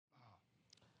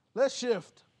Let's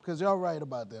shift, because y'all right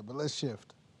about that, but let's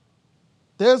shift.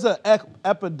 There's an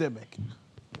epidemic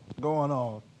going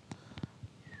on.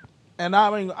 And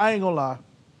I ain't gonna lie,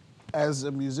 as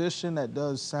a musician that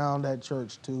does sound at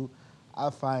church too, I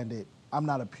find it, I'm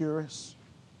not a purist.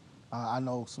 I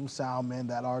know some sound men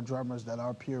that are drummers that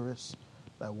are purists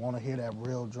that want to hear that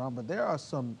real drum, but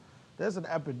there's an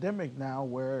epidemic now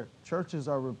where churches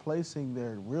are replacing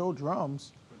their real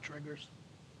drums with triggers.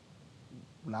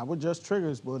 Not with just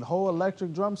triggers, but with whole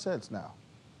electric drum sets now.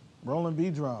 Rolling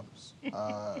V drums.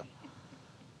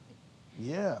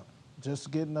 Yeah,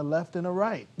 just getting the left and the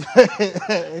right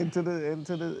and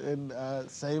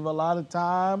save a lot of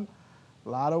time, a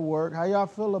lot of work. How y'all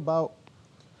feel about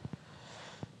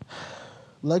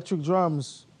electric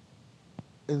drums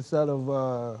instead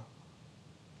of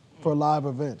for live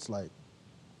events? Like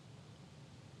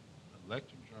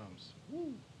Electric drums.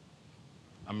 Woo.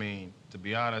 I mean, to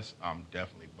be honest, I'm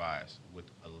definitely biased with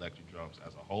electric drums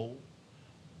as a whole,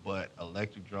 but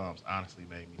electric drums honestly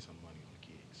made me some money on the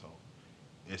gig. So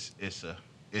it's a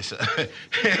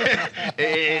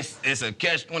it's a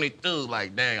catch-22.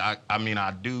 Like, dang, I mean,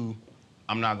 I'm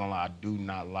not gonna lie, I do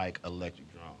not like electric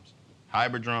drums.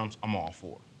 Hybrid drums, I'm all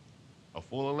for. A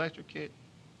full electric kit,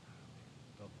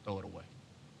 throw it away.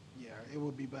 Yeah, it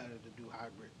would be better to do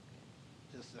hybrid.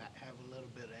 Just to have a little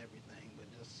bit of everything, but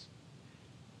just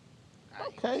I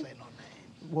ain't gonna Okay. say no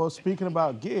names. Well, speaking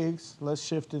about gigs, let's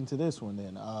shift into this one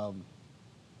then.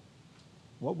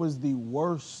 What was the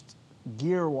worst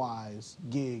gear-wise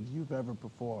gig you've ever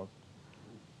performed?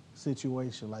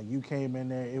 Situation like you came in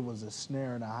there, it was a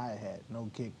snare and a hi-hat, no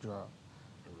kick drum.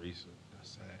 Teresa,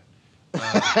 that's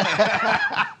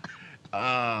sad.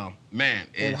 Man,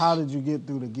 And how did you get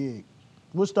through the gig?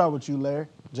 We'll start with you, Larry.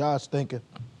 Josh thinking.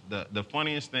 the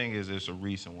funniest thing is it's a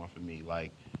recent one for me.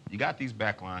 Like, you got these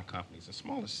backline companies in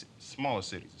smaller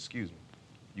cities, excuse me.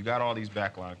 You got all these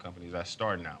backline companies that's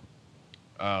starting out.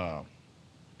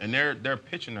 And they're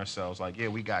pitching themselves like, yeah,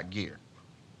 we got gear.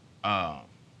 And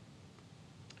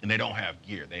they don't have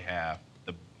gear. They have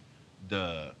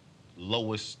the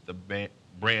lowest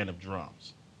brand of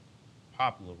drums,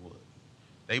 Poplar Wood.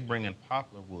 They bring in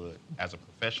Poplar Wood as a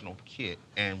professional kit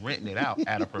and renting it out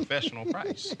at a professional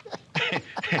price.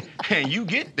 And you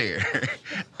get there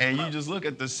and you just look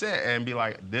at the set and be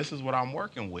like, this is what I'm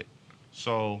working with.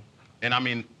 So, and I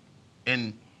mean,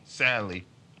 and sadly,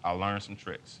 I learned some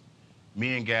tricks.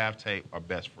 Me and Gav Tape are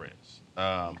best friends.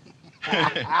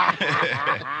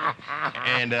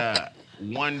 And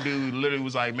one dude literally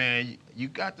was like, man, you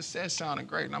got the set sounding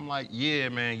great. And I'm like, yeah,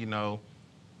 man, you know,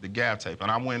 the Gav Tape.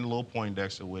 And I went a little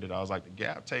Poindexter with it. I was like, the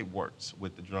Gav Tape works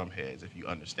with the drum heads if you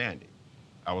understand it.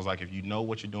 I was like, if you know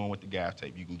what you're doing with the Gav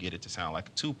Tape, you can get it to sound like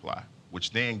a 2-ply, which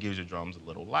then gives your drums a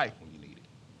little life when you need it.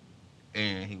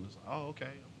 And he was like, oh, okay.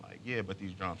 I'm like, yeah, but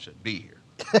these drums shouldn't be here.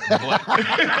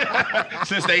 But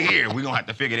since they here, we're going to have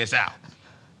to figure this out.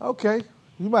 Okay.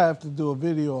 You might have to do a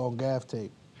video on gaff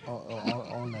tape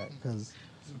on that, because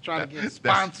Trying to get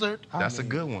sponsored. That's a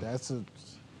good one.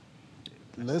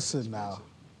 Listen now.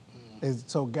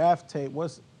 So gaff tape,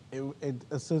 it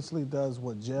essentially does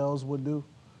what gels would do?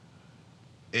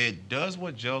 It does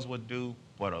what gels would do,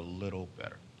 but a little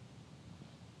better.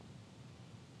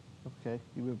 Okay,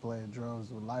 you've been playing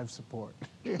drums with life support.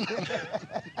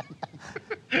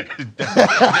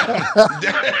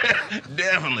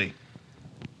 Definitely.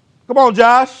 Come on,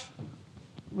 Josh,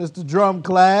 Mr. Drum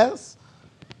Class.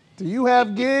 Do you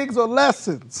have gigs or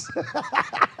lessons?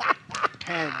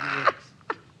 Had gigs.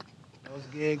 Those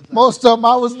gigs. Most of them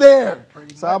I was there.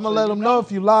 Pretty So I'm much, going to let them know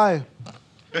if you lying.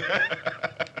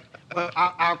 Well,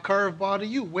 I'll curveball to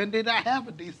you. When did I have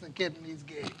a decent kid in these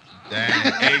gigs?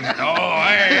 That's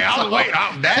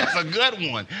a good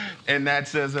one. And that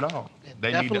says it all.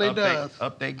 They need to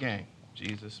up their game.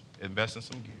 Jesus, invest in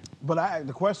some gear. But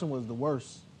the question was the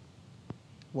worst.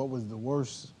 What was the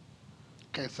worst?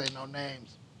 Can't say no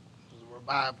names. It was a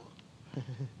revival.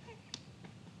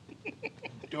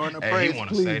 During the praise,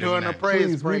 please, during the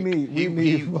praise break. We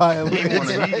need violence. He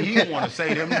want to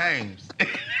say them names.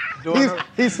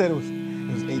 He said it was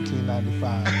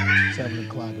 1895, 7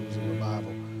 o'clock. It was a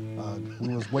revival.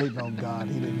 We was waiting on God.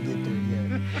 He didn't get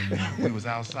there yet. We was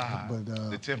outside. But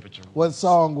the temperature. What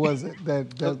song was it?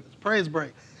 Praise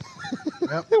break.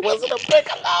 Yep. It wasn't a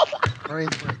piccolo. Praise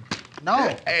break.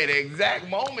 No. Hey, the exact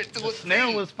moment to the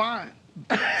snare was fine.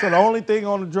 So the only thing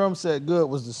on the drum set good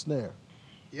was the snare.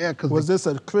 Yeah, because was this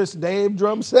a Chris Dave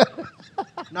drum set?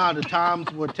 No, the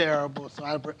toms were terrible, so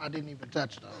I didn't even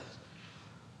touch those.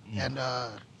 And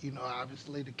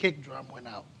obviously the kick drum went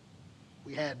out.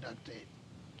 We had duct tape,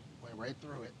 went right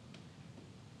through it.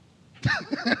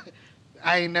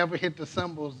 I ain't never hit the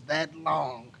cymbals that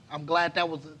long I'm glad that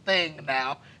was a thing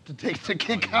now to take the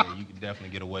kick yeah, out. you can definitely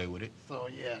get away with it. So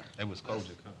yeah. That was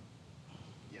Kojic, huh?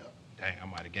 Yeah. Dang, I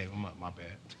might have gave him up. My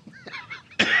bad.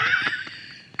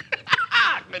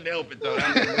 I couldn't help it though.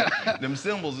 Them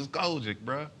symbols is Kojic,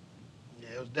 bro. Yeah,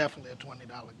 it was definitely a $20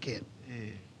 kit.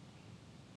 Yeah.